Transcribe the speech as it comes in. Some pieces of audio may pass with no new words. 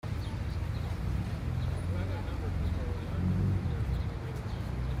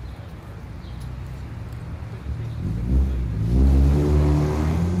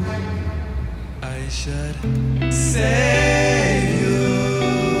should save you,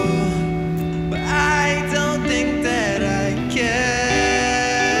 but I don't think that I can.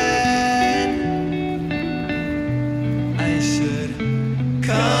 I should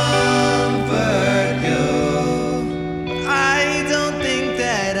comfort you, but I don't think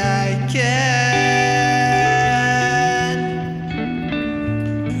that I can.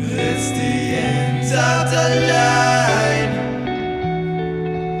 It's the end of the line,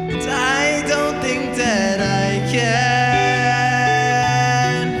 but I don't think that I can.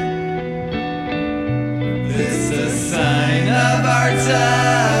 It's a sign of our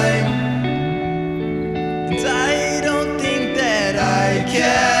time, and I don't think that I can.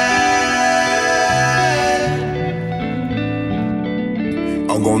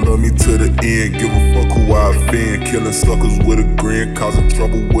 I'm gon' love me to the end, give a fuck who I offend. Killing suckers with a grin, causing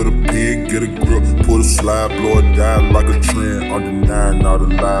trouble with a pen. Get a grip, pull a slide, blow it down like a trend. I'm denying all the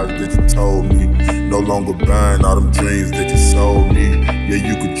lies that you told me. No longer buying all them dreams that you sold me. Yeah,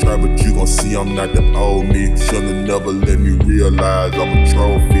 you could try, but you gon' see I'm not the old me. Should've never let me realize I'm a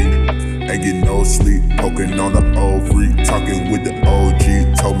trophy. Ain't get no sleep, poking on the old freak. Talking with the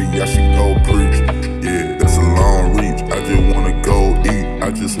OG, told me I should go preach. Yeah, that's a long reach, I just wanna go eat.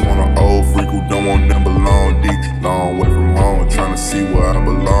 I just want an old freak who don't want them belong deep. Long way from home, tryna see where I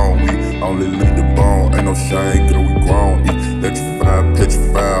belong. We only leave the bone, ain't no shame, girl, we grown. Electrified,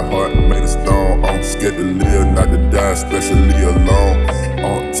 petrified, heart made of stone. I'm scared to live, not to die, especially alone.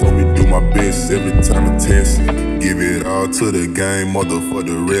 Told me do my best every time I test. Give it all to the game, mother for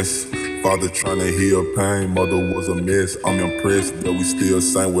the rest. Father tryna heal pain, mother was a mess. I'm impressed that we still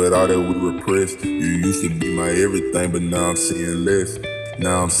sing with all that we repressed. You used to be my everything, but now I'm seeing less.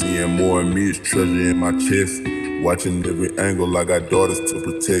 Now I'm seeing more of me, it's treasure in my chest. Watching every angle, I got daughters to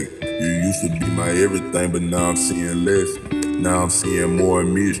protect. You used to be my everything, but now I'm seeing less. Now I'm seeing more of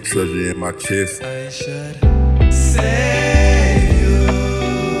me, it's treasure in my chest. I should save you,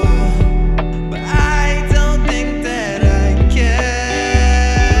 but I don't think that I can.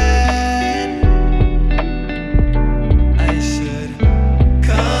 I should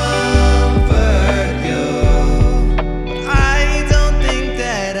comfort you, but I don't think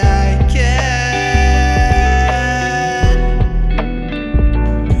that I can.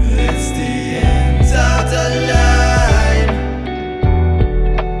 It's the end of the line,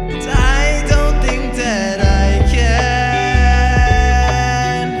 but I don't think that I can.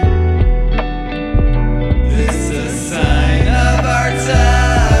 It's a sign of our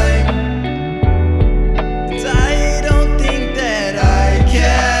time, but I don't think that I can.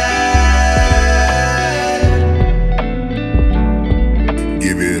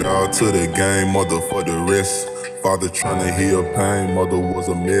 Give it all to the game, mother for the rest. Father tryna heal pain, mother was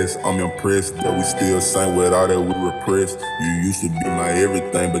a mess. I'm impressed that we still sing with all that we repressed. You used to be my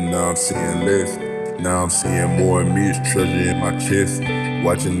everything, but now I'm seeing less. Now I'm seeing more of me, it's treasure in my chest.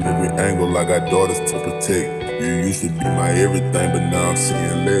 Watching every angle, I got daughters to protect. You used to be my everything, but now I'm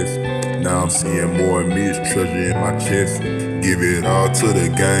seeing less. Now I'm seeing more of me, it's treasure in my chest. Give it all to the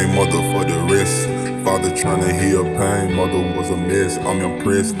game, mother for the rest. Father tryna heal pain, mother was a mess. I'm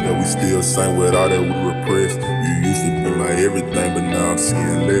impressed that we still sing with all that we repressed. You used to be my everything, but now I'm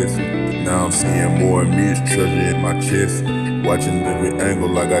seeing less. Now I'm seeing more of me, it's treasure in my chest. Watching every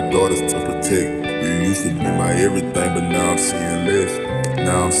angle, I got daughters to protect. You used to be my everything, but now I'm seeing less.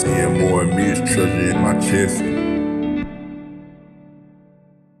 Now I'm seeing more of me, it's treasure in my chest.